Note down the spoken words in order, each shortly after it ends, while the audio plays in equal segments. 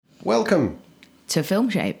Welcome to Film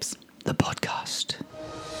Shapes, the podcast.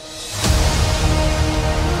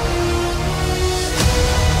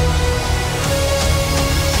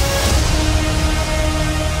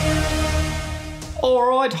 All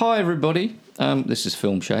right, hi everybody. This is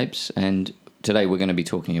Film Shapes, and today we're going to be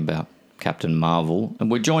talking about Captain Marvel,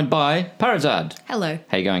 and we're joined by Parazad. Hello.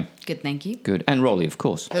 How you going? Good, thank you. Good, and Rolly, of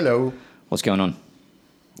course. Hello. What's going on?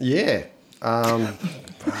 Yeah. I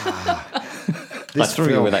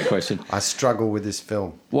threw you with that question. I struggle with this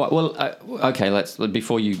film. Okay, let's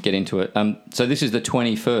before you get into it. So this is the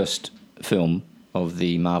 21st film of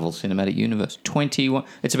the Marvel Cinematic Universe. 21.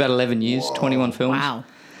 It's about 11 years, 21 films. Wow.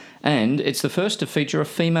 And it's the first to feature a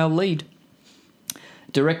female lead.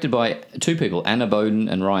 Directed by two people, Anna Boden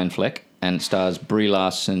and Ryan Fleck, and it stars Brie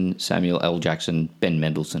Larson, Samuel L. Jackson, Ben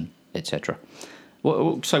Mendelsohn, etc.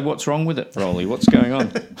 So what's wrong with it, Rolly? What's going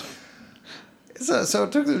on? So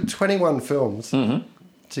it took them 21 films to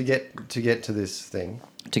get to this thing.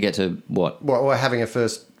 To get to what? Well, we're having a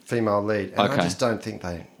first female lead. And Okay. I just don't think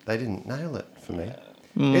they didn't nail it for me.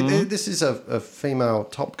 This is a female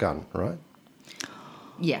Top Gun, right?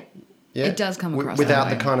 Yeah. Yeah. It does come across without that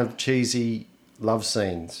the way. kind of cheesy love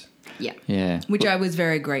scenes. Yeah. Yeah. Which I was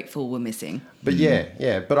very grateful were missing. But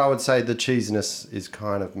yeah. But I would say the cheesiness is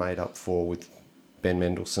kind of made up for with Ben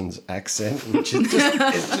Mendelsohn's accent, which is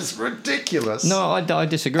just ridiculous. No, I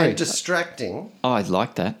disagree. And distracting. I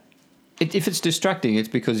like that. If it's distracting, it's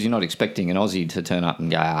because you're not expecting an Aussie to turn up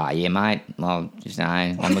and go, yeah, mate, well, just,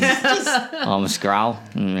 I'm a Skrull.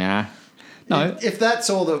 Yeah. No, If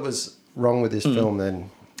that's all that was wrong with this film,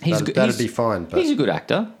 then that'd be fine. But he's a good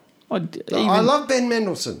actor. I love Ben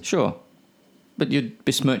Mendelsohn. Sure. But you're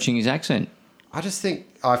besmirching his accent. I just think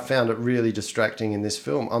I found it really distracting in this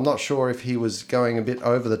film. I'm not sure if he was going a bit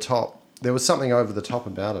over the top. There was something over the top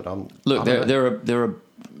about it. Look, there are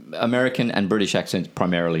American and British accents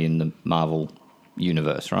primarily in the Marvel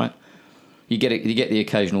universe, right? You get the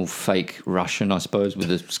occasional fake Russian, I suppose, with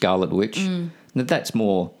the Scarlet Witch. Now, that's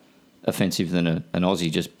more offensive than an Aussie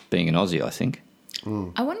just being an Aussie, I think.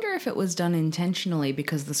 I wonder if it was done intentionally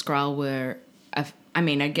because the Skrull were,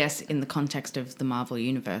 I guess in the context of the Marvel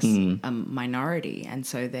Universe, a minority, and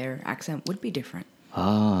so their accent would be different.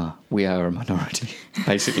 Ah, we are a minority,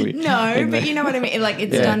 basically. No, but you know what I mean? Like,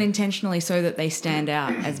 it's done intentionally so that they stand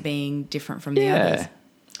out as being different from the others.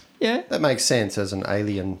 Yeah. That makes sense as an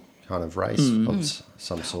alien kind of race of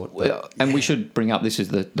some sort. But, Well, and we should bring up, this is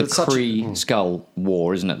the Kree Skull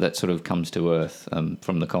War, isn't it, that sort of comes to Earth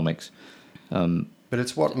from the comics. but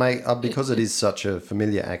it's what because it is such a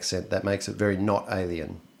familiar accent, that makes it very not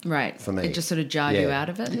alien. Right. For me. It just sort of jarred you out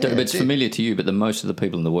of it. Yeah. But it's familiar to you, but most of the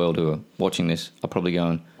people in the world who are watching this are probably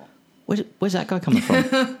going, where's that guy coming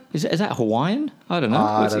from? Is that Hawaiian? I don't know.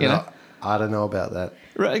 I don't know about that.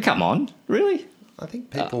 Right, come on, really? I think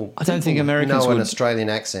people. I don't think Americans know an would- Australian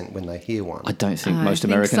accent when they hear one. I don't think I most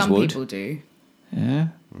think Americans some would. people do. Yeah.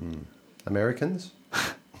 Americans.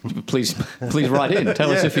 Please write in. Tell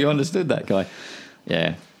us if you understood that guy.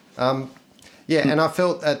 Yeah. Yeah, and I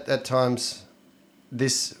felt at times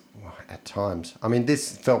this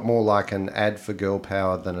felt more like an ad for girl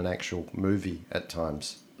power than an actual movie at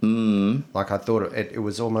times. Like I thought it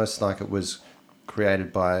was almost like it was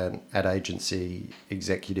created by an ad agency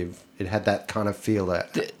executive. It had that kind of feel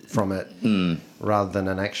from it rather than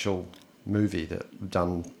an actual movie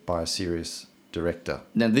done by a serious director.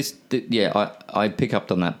 Now I picked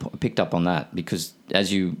up on that because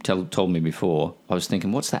as you told me before, I was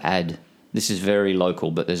thinking, what's the ad? This is very local,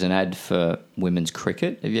 but there's an ad for women's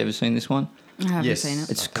cricket. Have you ever seen this one? I haven't Yes. seen it.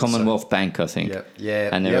 It's Commonwealth Bank, I think. Yeah.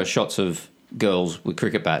 And there are shots of girls with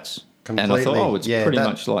cricket bats. Completely. And I thought, it's pretty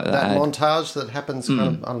much like that ad. montage that happens kind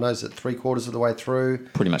of, I don't know, is it 3/4 of the way through?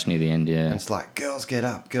 Pretty much near the end, yeah. And it's like, girls get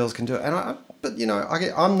up, girls can do it. But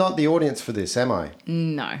I'm not the audience for this, am I?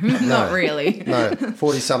 No, not really. No,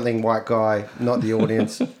 40-something white guy, not the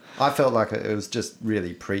audience. I felt like it was just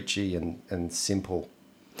really preachy and simple.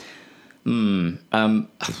 On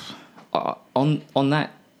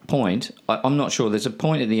that point, I'm not sure. There's a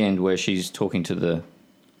point at the end where she's talking to the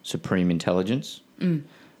Supreme Intelligence, and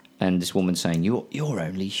this woman's saying, "You're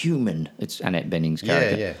only human." It's Annette Bening's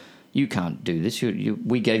character. Yeah. You can't do this.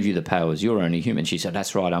 We gave you the powers. You're only human. She said,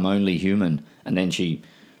 "That's right. I'm only human." And then she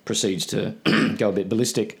proceeds to go a bit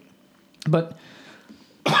ballistic. But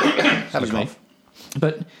Have a cough.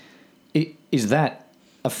 But is that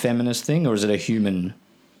a feminist thing or is it a human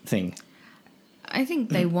thing? I think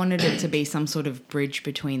they wanted it to be some sort of bridge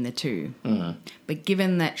between the two. But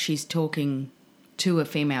given that she's talking to a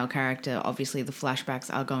female character, obviously the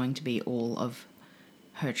flashbacks are going to be all of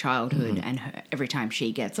her childhood and every time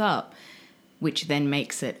she gets up, which then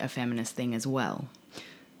makes it a feminist thing as well.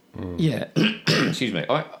 Yeah. Excuse me.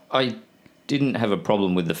 I didn't have a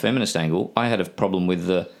problem with the feminist angle. I had a problem with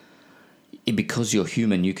the because you're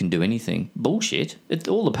human, you can do anything. Bullshit.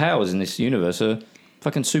 All the powers in this universe are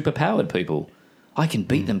fucking super-powered people. I can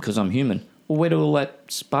beat them because I'm human. Well, where do all that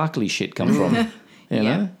sparkly shit come from? You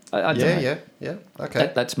know? I don't know. Yeah.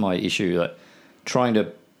 Okay. That's my issue. Like, trying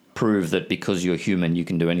to prove that because you're human, you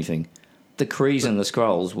can do anything. The Krees and the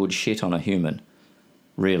Skrulls would shit on a human.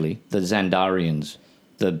 Really. The Xandarians,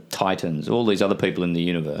 the Titans, all these other people in the The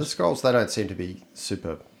universe. Skrulls, they don't seem to be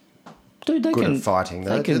super Dude, they good can at fighting.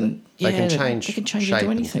 They can change They can change shape into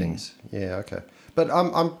and anything. things. Yeah, okay. But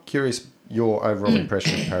I'm curious your overall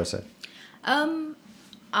impression of Parasite.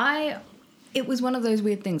 It was one of those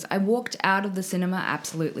weird things. I walked out of the cinema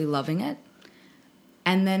absolutely loving it.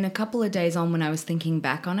 And then a couple of days on when I was thinking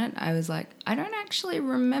back on it, I was like, I don't actually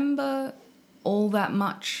remember all that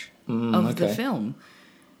much of the okay. film.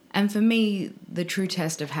 And for me, the true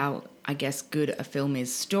test of how, I guess, good a film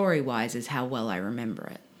is story-wise is how well I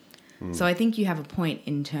remember it. So I think you have a point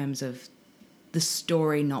in terms of the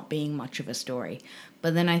story not being much of a story.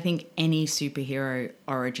 But then I think any superhero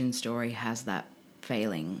origin story has that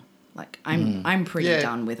failing. Like, I'm pretty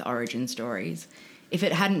done with origin stories. If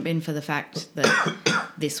it hadn't been for the fact that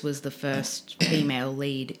this was the first female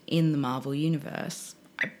lead in the Marvel Universe,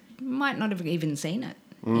 I might not have even seen it,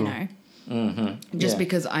 you know? Mm-hmm. Just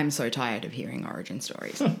because I'm so tired of hearing origin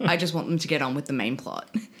stories. I just want them to get on with the main plot.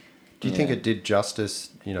 Do you think it did justice,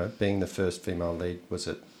 being the first female lead? Was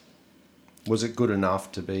it good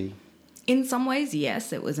enough to be? In some ways,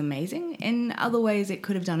 yes, it was amazing. In other ways, it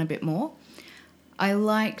could have done a bit more. I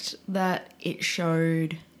liked that it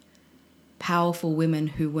showed powerful women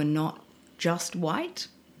who were not just white.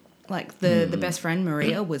 Like the best friend,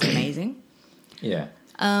 Maria, was amazing. Yeah.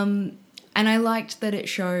 And I liked that it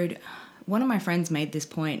showed... One of my friends made this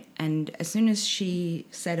point, and as soon as she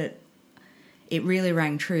said it, it really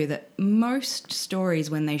rang true that most stories,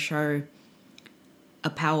 when they show a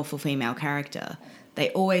powerful female character,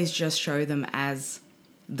 they always just show them as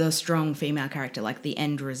the strong female character, like the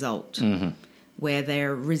end result, where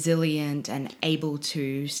they're resilient and able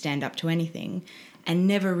to stand up to anything, and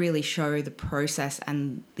never really show the process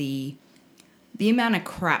and the amount of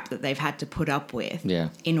crap that they've had to put up with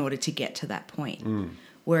in order to get to that point.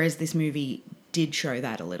 Whereas this movie did show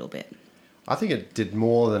that a little bit. I think it did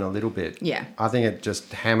more than a little bit. Yeah. I think it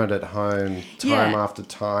just hammered it home time after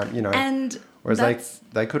time, And whereas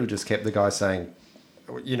they could have just kept the guy saying,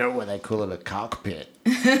 where they call it a cockpit.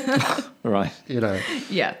 Right.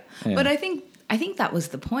 Yeah. But I think that was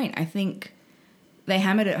the point. I think they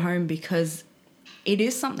hammered it home because it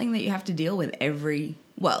is something that you have to deal with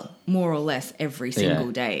more or less every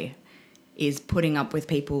single day, is putting up with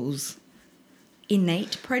people's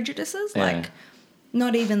innate prejudices. Like,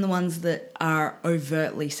 not even the ones that are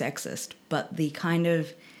overtly sexist, but the kind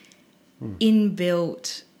of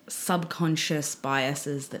inbuilt subconscious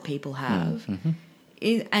biases that people have.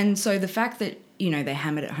 And so the fact that, they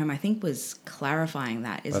hammered it home, I think, was clarifying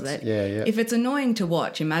that. If it's annoying to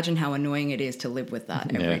watch, imagine how annoying it is to live with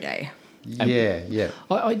that every day. Yeah.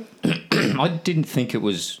 I didn't think it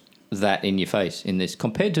was that in your face in this,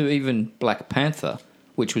 compared to even Black Panther,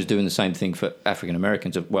 which was doing the same thing for African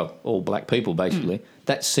Americans, all black people, basically.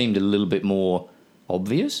 That seemed a little bit more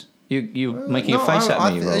obvious. You're making a face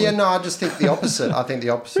at me, Roland. I just think the opposite. I think the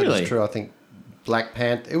opposite Really? is true. I think Black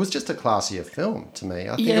Panther, it was just a classier film to me.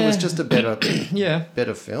 I think it was just a better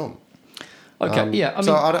better film. Okay,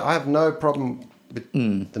 I have no problem with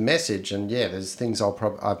the message, and there's things I've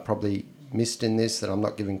probably missed in this that I'm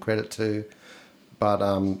not giving credit to, but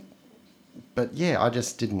I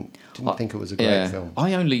just didn't think it was a great film.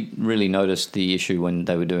 I only really noticed the issue when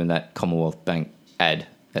they were doing that Commonwealth Bank ad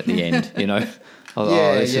at the end.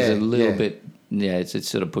 This is a little bit. Yeah, it's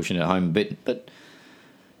sort of pushing it home a bit, but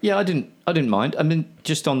yeah, I didn't mind. I mean,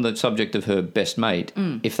 just on the subject of her best mate,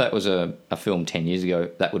 if that was a film 10 years ago,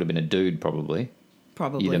 that would have been a dude probably.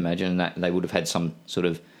 You'd imagine that they would have had some sort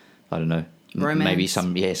of, I don't know, romance. Maybe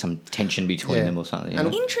some tension between them or something.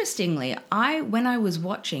 Interestingly, when I was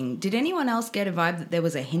watching, did anyone else get a vibe that there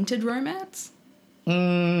was a hinted romance?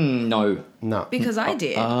 No. Because I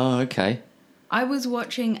did. Oh, okay. I was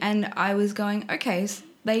watching and I was going, okay,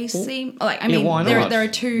 they seem like, why not? there are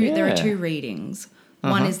two readings.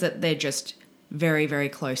 One is that they're just very, very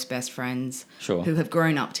close best friends who have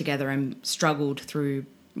grown up together and struggled through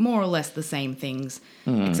more or less the same things,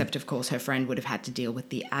 except of course her friend would have had to deal with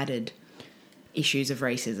the added issues of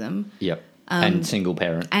racism. Yep. And single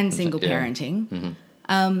parent. And single parenting.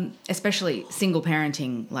 Especially single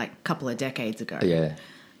parenting like a couple of decades ago. Yeah.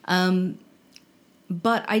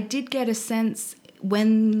 But I did get a sense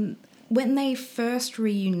when when they first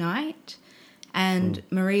reunite and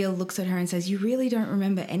Maria looks at her and says, "You really don't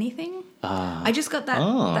remember anything?" I just got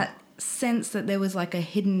that sense that there was like a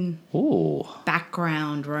hidden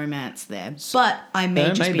background romance there. But I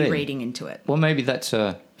may just be reading into it. Well, maybe that's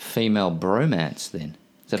a female bromance then.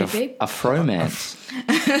 Is that a fromance?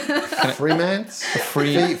 Freemance?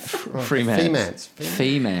 Freemance.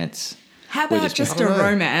 Femance. How about just a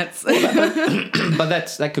romance? But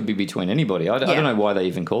that could be between anybody. I don't know why they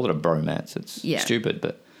even call it a bromance. It's stupid,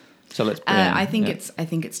 but so let's put I think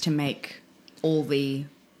it's to make all the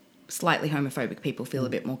slightly homophobic people feel a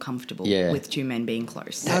bit more comfortable with two men being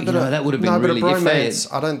close. That would have been really... But a bromance,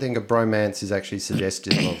 I don't think a bromance is actually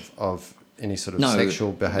suggestive of any sort of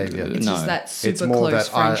sexual behaviour. It's just that super it's more close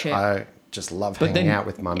that friendship. I just love hanging out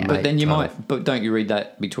with my mate. But then you might... But don't you read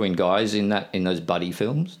that between guys in those buddy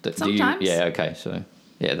films? Sometimes. Okay, so...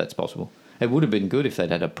 Yeah, that's possible. It would have been good if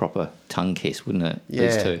they'd had a proper tongue kiss, wouldn't it? Yeah.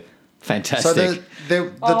 These two. Fantastic.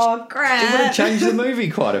 Oh, crap. It would have changed the movie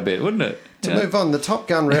quite a bit, wouldn't it? To move on, the Top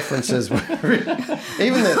Gun references were... it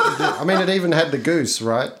even had the goose,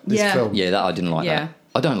 right? This film. Yeah, that I didn't like that.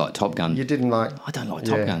 I don't like Top Gun. You didn't like... I don't like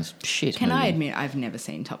Top Gun's shit. Can I admit I've never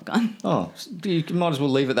seen Top Gun? Oh, you might as well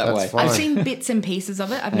leave it that way. Fine. I've seen bits and pieces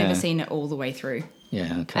of it. I've never seen it all the way through.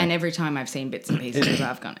 Yeah, okay. And every time I've seen bits and pieces,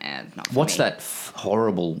 I've gone, not for What's me. that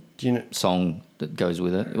horrible song that goes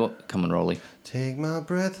with it? What? Come on, Rolly. Take my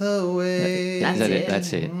breath away. That's it.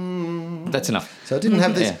 That's it. That's enough. So I didn't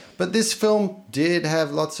have this, Yeah. but this film did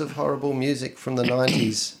have lots of horrible music from the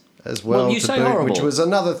 90s as well. Well, you say horrible. Which was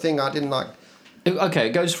another thing I didn't like. Okay,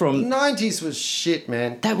 it goes from... 90s was shit,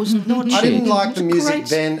 man. That was not shit. I didn't like It the was music great.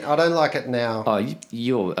 then. I don't like it now. Oh,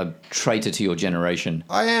 you're a traitor to your generation.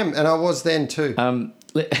 I am, and I was then too.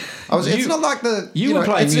 It's not like the... You were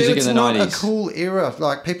playing music in the 90s. It's not a cool era.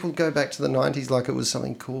 Like, people go back to the 90s like it was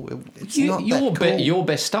something cool. It's not that cool. Your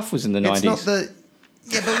best stuff was in the 90s. It's not the...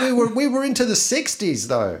 Yeah, but we were into the 60s,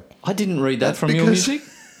 though. I didn't read that That's from your because- music.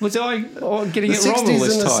 Was I getting The it wrong all 60s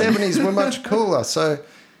this and time? the 70s were much cooler. So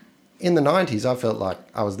in the 90s, I felt like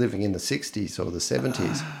I was living in the 60s or the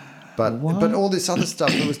 70s. But all this other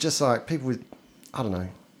stuff, it was just like people with, I don't know.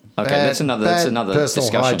 Okay, that's another personal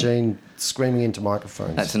discussion. hygiene, screaming into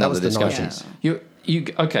microphones. That's another that was discussion. The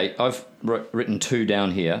 90s. Okay, I've written two down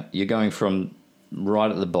here. You're going from right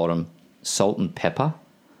at the bottom, salt and pepper.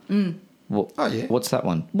 What, Oh, yeah. What's that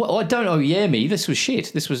one? Well, I don't know. Yeah, me. This was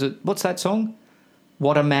shit. This was what's that song?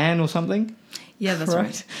 What a Man or something? Yeah, that's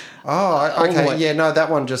right. Oh, okay. way- Yeah, no, that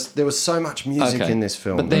one just... There was so much music in this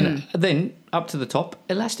film. But then up to the top,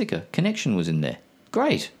 Elastica. Connection was in there.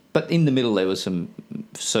 Great. But in the middle, there was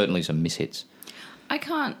certainly some mishits. I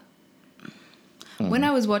can't... When I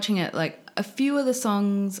was watching it, like, a few of the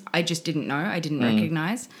songs I just didn't know, I didn't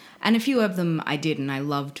recognise. And a few of them I did, and I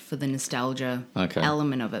loved for the nostalgia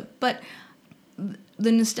element of it. But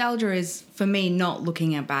the nostalgia is, for me, not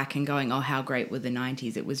looking back and going, oh, how great were the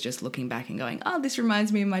 90s. It was just looking back and going, oh, this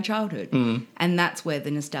reminds me of my childhood. And that's where the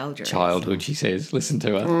nostalgia is. Childhood, she says. Listen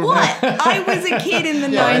to her. What? I was a kid in the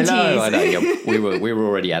 90s. I know. Yeah, we were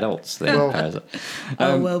already adults then.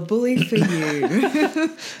 Oh, well, bully for you.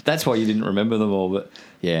 That's why you didn't remember them all. But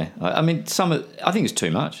yeah, I mean, I think it's too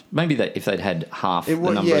much. Maybe if they'd had half the number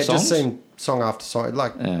of songs. Yeah, it just seemed song after song.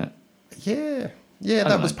 Like, yeah,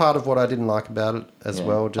 that was part of what I didn't like about it as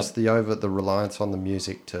well. Just the reliance on the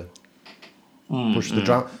music to push the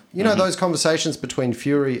drum. You know, those conversations between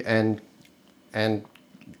Fury and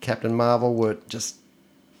Captain Marvel were just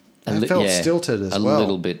they felt stilted as well. A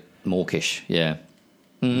little bit mawkish, yeah.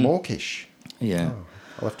 Mawkish. Yeah. Oh,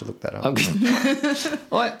 I'll have to look that up.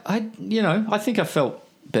 I think I felt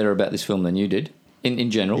better about this film than you did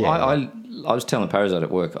in general. Yeah. I was telling Parasite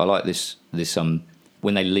at work, I like this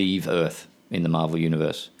when they leave Earth in the Marvel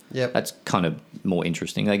universe. Yep. That's kind of more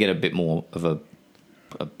interesting. They get a bit more of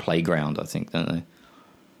a playground, I think, don't they?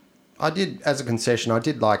 I did, as a concession, I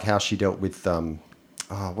did like how she dealt with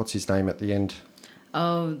what's his name at the end?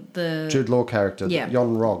 Oh, the Jude Law character,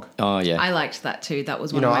 Jon Rogg. Oh yeah. I liked that too. That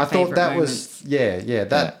was one of my favourite moments. I thought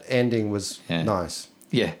that was ending was nice.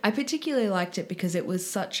 Yeah. I particularly liked it because it was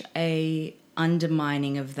such a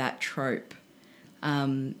undermining of that trope.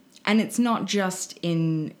 And it's not just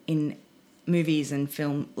in movies and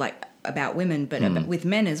film like about women, but with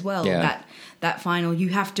men as well. Yeah. That final, you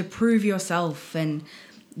have to prove yourself and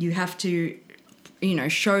you have to,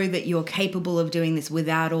 show that you're capable of doing this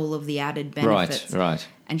without all of the added benefits. Right.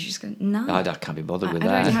 And she's going, no. I can't be bothered with I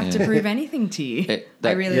that. don't have to prove anything to you.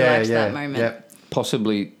 I really liked that moment. Yep.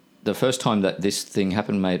 Possibly the first time that this thing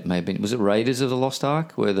happened may have been, was it Raiders of the Lost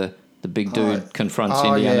Ark, where the The big dude confronts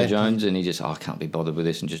Oh, Indiana yeah. Jones, and he just, I can't be bothered with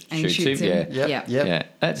this, and just And shoots him. him. Yeah, Yep. yeah,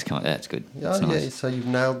 that's good. Oh, That's nice. yeah. So you've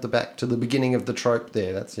nailed the back to the beginning of the trope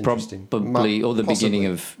there. That's interesting. Probably, or the Possibly. beginning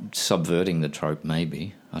of subverting the trope,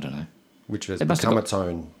 maybe. I don't know. which has It must have become got- its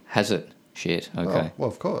own. Has it? Shit. Okay. Oh, well,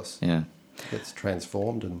 of course. Yeah. It's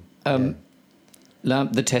transformed and.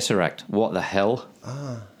 The Tesseract. What the hell?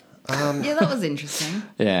 Yeah, that was interesting.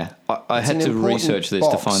 Yeah, I It's had an to important research this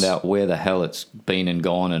to box. find out where the hell it's been and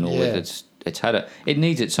gone and all Yeah. that. It's had it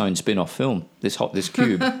needs its own spin-off film. This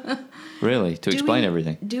cube, really, to explain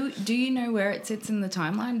everything. Do you know where it sits in the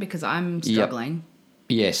timeline? Because I'm struggling.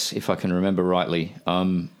 Yes, if I can remember rightly.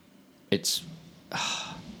 It's.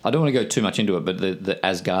 I don't want to go too much into it, but the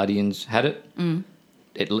Asgardians had it.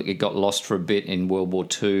 It got lost for a bit in World War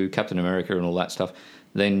II, Captain America, and all that stuff.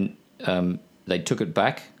 Then they took it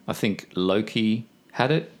back. I think Loki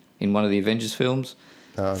had it in one of the Avengers films.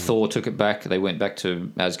 Thor took it back. They went back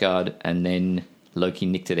to Asgard, and then Loki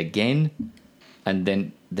nicked it again, and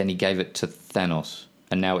then he gave it to Thanos,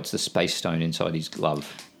 and now it's the Space Stone inside his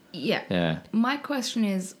glove. Yeah. Yeah. My question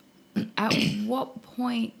is, at what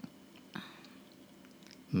point?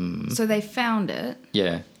 So they found it,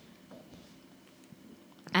 Yeah.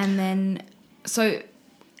 and then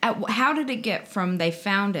how did it get from they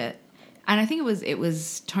found it, and I think it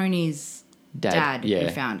was Tony's dad yeah. who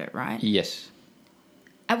found it, right? Yes.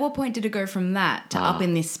 At what point did it go from that to up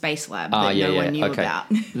in this space lab that yeah, no yeah. one knew Okay. about?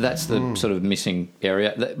 That's the sort of missing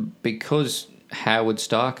area. Because Howard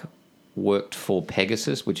Stark worked for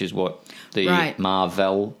Pegasus, which is what the Right.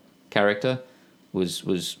 Marvel character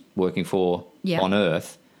was working for Yeah. on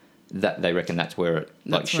Earth. That they reckon that's where it.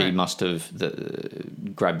 Like That's she right. must have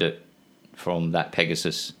grabbed it from that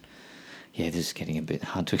Pegasus. Yeah, this is getting a bit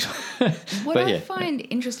hard to explain. What But I yeah. find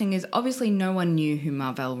interesting is obviously no one knew who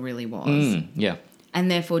Marvel really was, Yeah. and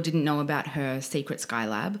therefore didn't know about her secret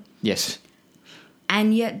Skylab. Yes.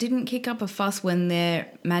 And yet didn't kick up a fuss when their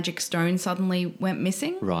magic stone suddenly went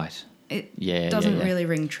missing. Right. It Yeah, doesn't yeah. really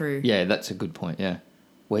ring true. Yeah, that's a good point. Yeah.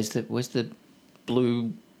 Where's the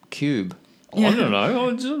blue cube? Yeah. I don't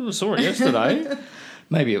know. I saw it yesterday.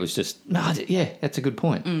 Maybe it was just yeah. That's a good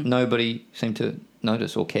point. Nobody seemed to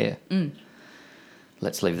notice or care.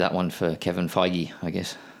 Let's leave that one for Kevin Feige, I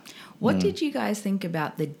guess. What did you guys think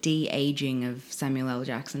about the de-aging of Samuel L.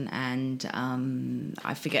 Jackson and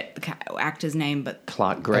I forget the actor's name, but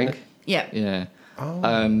Clark Gregg. yeah. Yeah.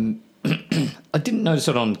 I didn't notice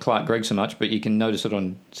it on Clark Gregg so much, but you can notice it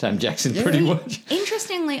on Sam Jackson pretty much.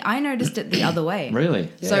 Interestingly, I noticed it the other way. Really?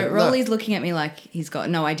 So Yeah, no. Rolly's looking at me like he's got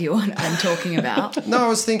no idea what I'm talking about. No, I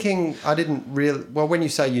was thinking I didn't really. Well, when you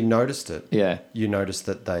say you noticed it, Yeah. you noticed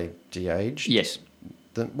that they de-aged. Yes.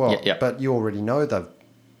 Well, Yeah. but you already know they've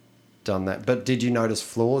done that. But did you notice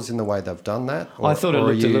flaws in the way they've done that? I thought it or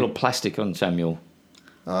are looked a you- little plastic on Samuel.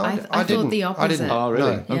 I thought didn't. the I didn't. opposite. Oh,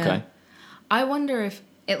 really? No. Yeah. Okay. I wonder if,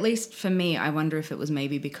 at least for me, I wonder if it was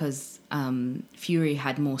maybe because Fury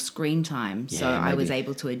had more screen time, so Yeah, I was maybe.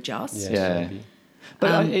 able to adjust. Yes, Yeah. maybe.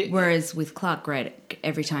 But Whereas with Clark Gregg,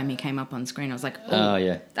 every time he came up on screen, I was like, "Oh,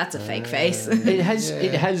 yeah. that's a fake face." It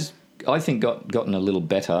has. I think gotten a little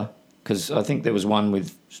better because I think there was one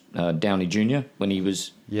with Downey Jr. when he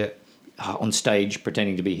was Yeah. on stage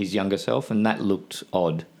pretending to be his younger self, and that looked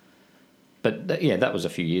odd. But that was a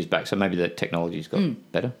few years back, so maybe the technology's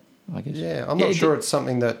got better. I guess. Yeah, I'm not sure it's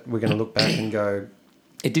something that we're going to look back and go,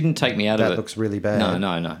 It didn't take me out of it. that looks really bad.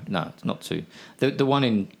 No, it's not too. The one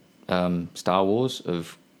in Star Wars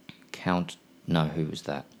of Count. No, who was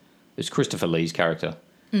that? It was Christopher Lee's character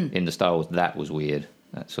in the Star Wars. That was weird.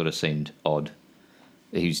 That sort of seemed odd.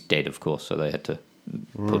 He's dead, of course, so they had to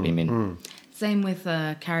put him in. Same with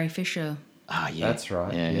Carrie Fisher, Ah, yeah, That's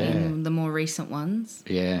right. Yeah, Yeah. yeah, in the more recent ones.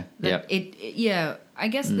 yeah. That I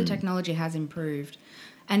guess the technology has improved.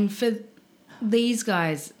 And for these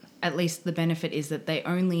guys, at least the benefit is that they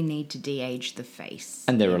only need to de-age the face.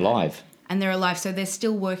 And they're alive. And they're alive, so they're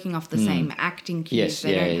still working off the same acting cues. Yes,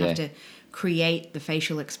 they yeah, don't yeah. have to create the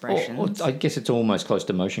facial expressions. Or I guess it's almost close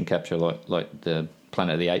to motion capture, like the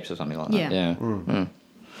Planet of the Apes or something like that. Yeah.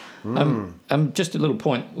 Yeah. Just a little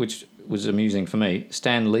point, which was amusing for me.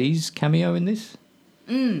 Stan Lee's cameo in this.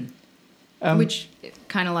 Which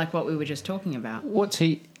kind of like what we were just talking about. What's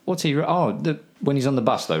he? When he's on the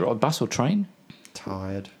bus though, right? Bus or train?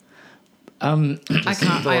 Tired. I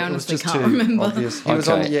honestly can't remember. Obvious. He was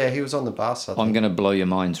Okay. on. Yeah, he was on the bus. I think. I'm going to blow your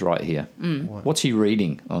minds right here. What's he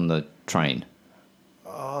reading on the train?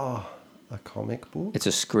 A comic book. It's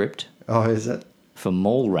a script Oh, is it? for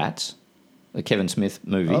Mallrats, a Kevin Smith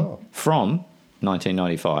movie from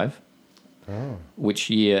 1995. Which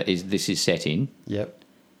year is this is set in? Yep.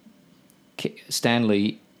 Stan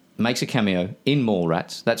Lee makes a cameo in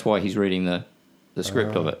Mallrats. That's why he's reading the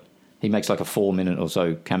script of it. He makes like a 4-minute or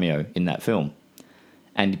so cameo in that film,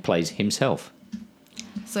 and he plays himself.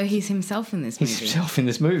 So he's himself in this movie. He's himself in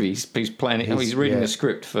this movie. He's playing. He's reading the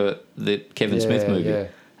script for the Kevin Smith movie. Yeah.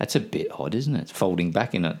 That's a bit odd, isn't it? It's folding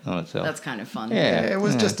back in it on itself. That's kind of fun. Yeah, It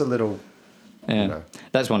was just a little. Yeah, You know.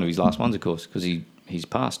 that's one of his last ones, of course, because he's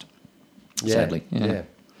passed. Sadly.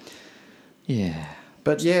 Yeah.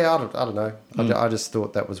 But yeah, I don't know. I just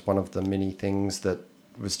thought that was one of the many things that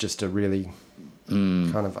was just a really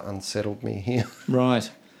kind of unsettled me here. Right.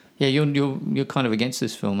 Yeah, you're kind of against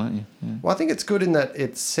this film, aren't you? Yeah. Well, I think it's good in that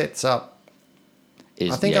it sets up.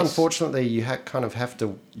 I think unfortunately you you're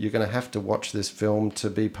going to have to watch this film to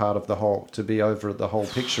be part of to be over the whole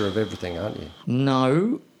picture of everything, aren't you?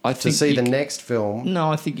 No, I think To see the next film.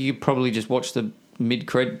 No, I think you probably just watch the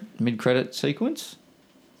mid-credit sequence.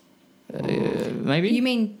 Maybe. You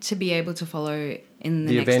mean to be able to follow in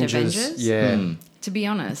the next Avengers? Yeah. To be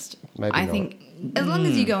honest, Maybe I not. think as long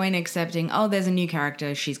as you go in accepting, there's a new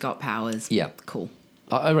character, she's got powers. Yeah. Cool.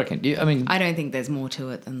 I reckon. I don't think there's more to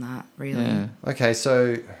it than that, really. Yeah. Okay,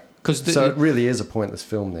 so it really is a pointless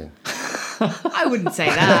film then. I wouldn't say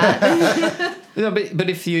that. No, but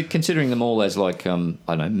if you're considering them all as like I don't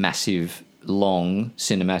know, massive, long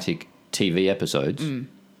cinematic TV episodes,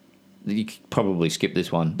 you could probably skip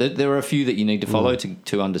this one. There are a few that you need to follow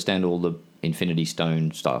to understand all the Infinity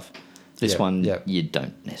Stone stuff. This one you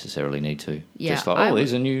don't necessarily need to. Yeah, Just like,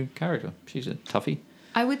 there's a new character. She's a toughie.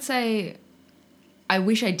 I would say I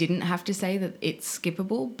wish I didn't have to say that it's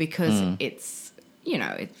skippable because it's,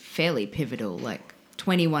 it's fairly pivotal, like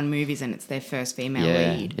 21 movies and it's their first female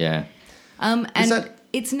lead. Yeah. And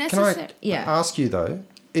it's necessary. Can I ask you though,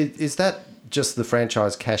 is that just the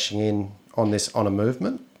franchise cashing in on a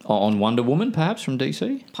movement? On Wonder Woman, perhaps, from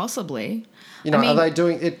DC? Possibly. Are they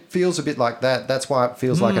doing... It feels a bit like that. That's why it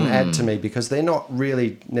feels like an ad to me, because they're not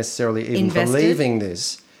really necessarily even invested? believing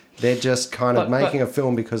this. They're just kind of making a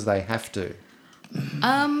film because they have to.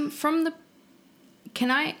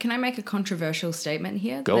 Can I make a controversial statement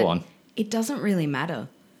here? Go on. It doesn't really matter.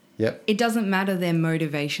 Yep. It doesn't matter their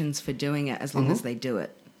motivations for doing it as long as they do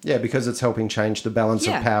it. Yeah, because it's helping change the balance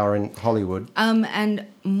of power in Hollywood. And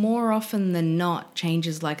more often than not,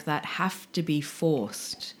 changes like that have to be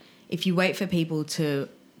forced. If you wait for people to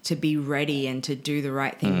be ready and to do the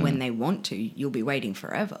right thing when they want to, you'll be waiting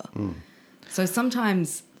forever. So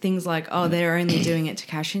sometimes things like, they're only doing it to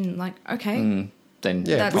cash in, like, okay. Then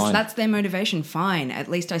that's their motivation. Fine. At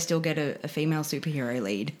least I still get a female superhero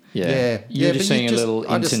lead. Yeah. You're just seeing a little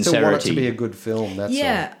insincerity. I just still want it to be a good film. That's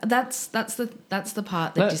all. That's the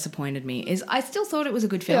part that disappointed me. Is I still thought it was a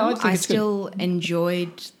good film. Yeah, I still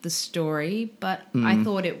enjoyed the story, but I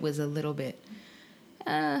thought it was a little bit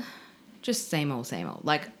just same old, same old.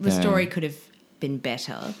 Like the story could have been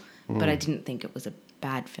better, but I didn't think it was a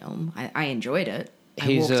bad film. I enjoyed it.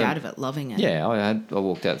 I walked out of it loving it. Yeah, I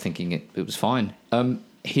walked out thinking it was fine.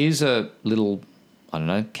 Here's a little, I don't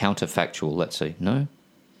know, counterfactual, let's see. No?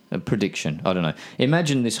 A prediction. I don't know.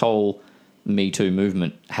 Imagine this whole Me Too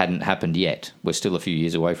movement hadn't happened yet. We're still a few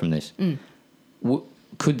years away from this.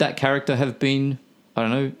 Could that character have been, I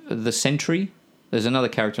don't know, the Sentry? There's another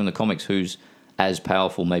character in the comics who's as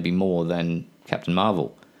powerful, maybe more, than Captain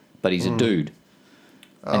Marvel. But he's a dude.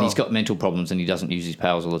 And he's got mental problems and he doesn't use his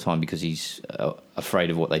powers all the time because he's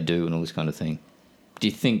afraid of what they do and all this kind of thing. Do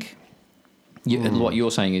you think what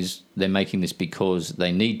you're saying is they're making this because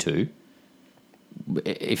they need to?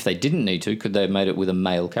 If they didn't need to, could they have made it with a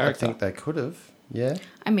male character? I think they could have, yeah.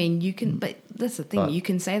 I mean, you can, but that's the thing. You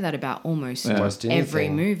can say that about almost every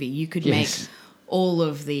anything. movie. You could make all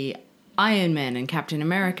of the Iron Man and Captain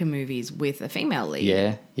America movies with a female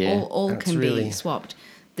lead. Yeah. All can be swapped.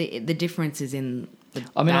 The difference is in the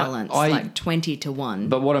balance, like 20 to 1.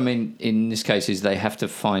 But what I mean in this case is they have to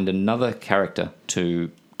find another character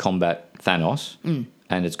to combat Thanos,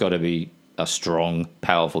 and it's got to be a strong,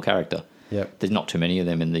 powerful character. Yep. There's not too many of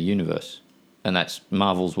them in the universe. And that's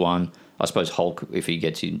Marvel's one. I suppose Hulk, if he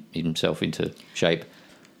gets himself into shape.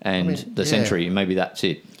 And the Sentry, maybe that's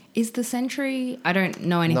it. Is the Sentry... I don't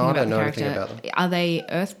know anything about the character. Anything about them. Are they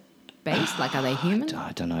Earth-based? Like, are they human?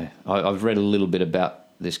 I don't know. I've read a little bit about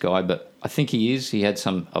this guy, but I think he is. He had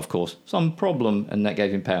some problem, and that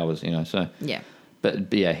gave him powers, so... Yeah.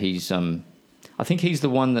 But yeah, he's... I think he's the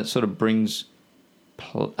one that sort of brings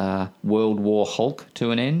World War Hulk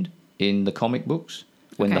to an end in the comic books,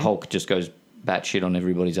 when the Hulk just goes batshit on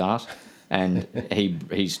everybody's ass, and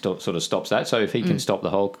he sort of stops that. So if he can stop the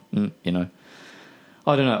Hulk,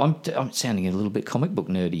 I don't know. I'm sounding a little bit comic book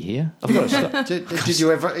nerdy here. I've got to stop. Did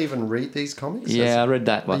you ever even read these comics? Yeah, I read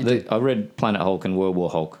that one. You did? I read Planet Hulk and World War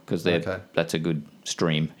Hulk because Okay. that's a good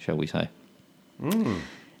stream, shall we say?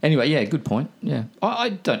 Anyway, yeah, good point. Yeah, I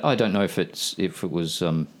don't know if it was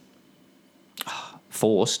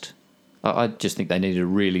forced. I just think they needed a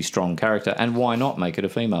really strong character, and why not make it a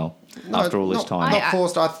female after all this time? Not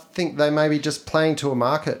forced. I think they may be just playing to a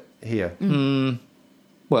market here.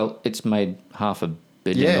 Well, it's made $500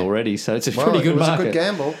 million Yeah. already, so it's a pretty good it was market. a good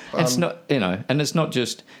gamble. It's not, and it's not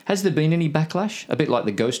just. Has there been any backlash? A bit like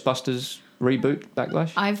the Ghostbusters reboot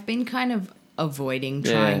backlash. I've been kind of avoiding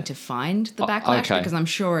Yeah. trying to find the backlash okay. because I'm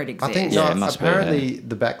sure it exists. I think Yeah, no, it must be, apparently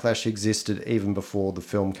the backlash existed even before the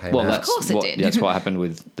film came Well, out. that's course it what, did. That's what happened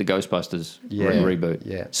with the Ghostbusters reboot.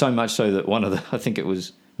 Yeah. So much so that one of the, I think it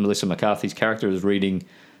was Melissa McCarthy's character, was reading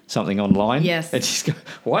something online. Yes. And she's going,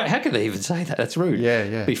 "What? How could they even say that? That's rude." Yeah,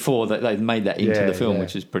 yeah. Before they made that into Yeah, the film, yeah.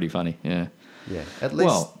 which is pretty funny. Yeah. Yeah, at least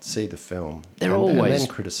Well, see the film. they're and always- then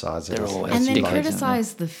criticise it. they're as- always as And then you like.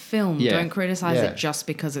 criticize the film. Yeah. Don't criticize Yeah. it just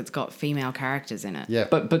because it's got female characters in it. Yeah,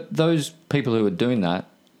 But those people who are doing that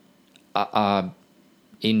are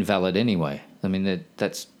invalid anyway. I mean,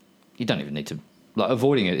 that's you don't even need to. Like,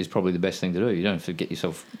 avoiding it is probably the best thing to do. You don't have to get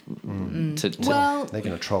yourself to Well, they're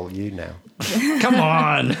going to troll you now. come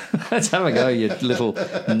on. Let's have a go, you little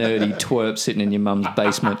nerdy twerp sitting in your mum's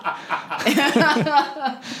basement.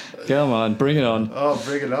 Come on, bring it on. Oh,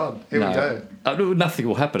 bring it on! Here we go. Nothing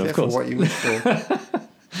will happen, Careful of course. what you wish for.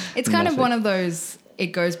 it's kind of Nothing. one of those it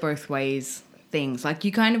goes both ways things. Like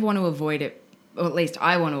you kind of want to avoid it, or at least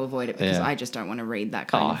I want to avoid it because Yeah. I just don't want to read that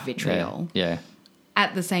kind of vitriol. Yeah.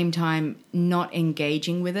 At the same time, not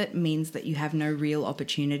engaging with it means that you have no real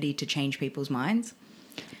opportunity to change people's minds.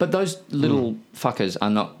 But those little fuckers are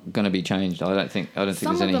not going to be changed. I don't think there's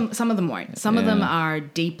any. Some of them won't. Some of them Yeah. are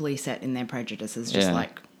deeply set in their prejudices, just Yeah.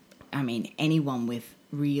 like, I mean, anyone with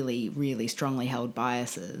really, really strongly held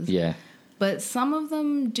biases. Yeah. But some of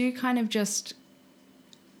them do kind of just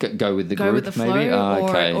Go with the go group, with the flow, maybe.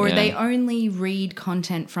 or yeah. they only read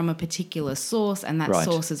content from a particular source, and that Right.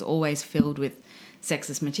 source is always filled with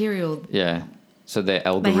sexist material. Yeah. So their They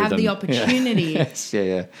algorithm. have the opportunity Yes,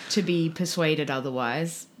 yeah. to be persuaded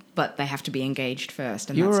otherwise, but they have to be engaged first,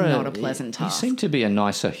 and that's not a pleasant task. You seem to be a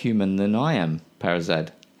nicer human than I am, Parazad.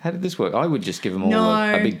 How did this work? I would just give them all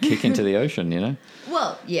a No. big kick into the ocean, you know?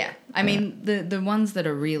 Well, yeah. I mean, the ones that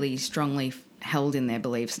are really strongly held in their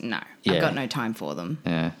beliefs, no. Yeah. I've got no time for them.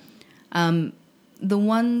 Yeah. The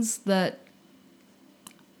ones that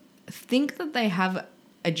think that they have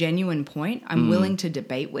a genuine point, I'm willing to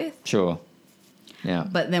debate with. Sure. Yeah.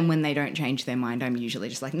 But then when they don't change their mind, I'm usually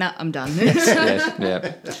just like, nah, I'm done. Yes,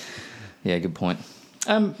 yeah. Yeah, good point.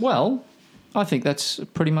 Well, I think that's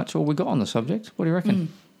pretty much all we got on the subject. What do you reckon?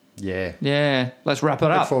 Yeah. Yeah, let's wrap it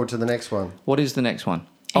Look up. forward to the next one. What is the next one?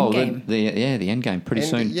 Endgame. The end game pretty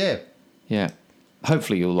soon. Yeah. Yeah.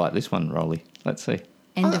 Hopefully you'll like this one, Rolly. Let's see.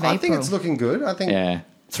 End of I April. think it's looking good. I think. Yeah.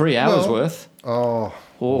 3 hours Well- worth.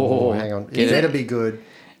 Oh, hang on. Get It better it? be good.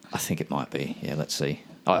 I think it might be. Yeah, let's see.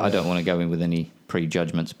 I don't want to go in with any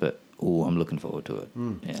prejudgments, but I'm looking forward to it.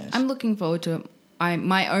 Yes. I'm looking forward to it.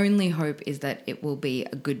 My only hope is that it will be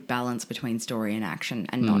a good balance between story and action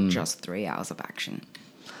and not just 3 hours of action.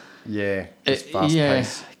 Yeah. It's fast yeah,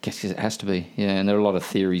 paced. I guess it has to be. Yeah, and there are a lot of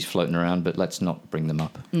theories floating around, but let's not bring them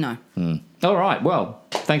up. No. All right. Well,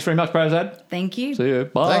 thanks very much, Parazad. Thank you. See you.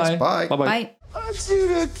 Bye. Thanks, bye. Bye-bye. Bye. Aren't you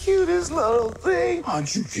the cutest little thing?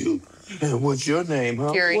 Aren't you cute? And what's your name,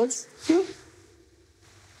 huh? Fury. What's you?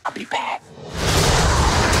 I'll be back.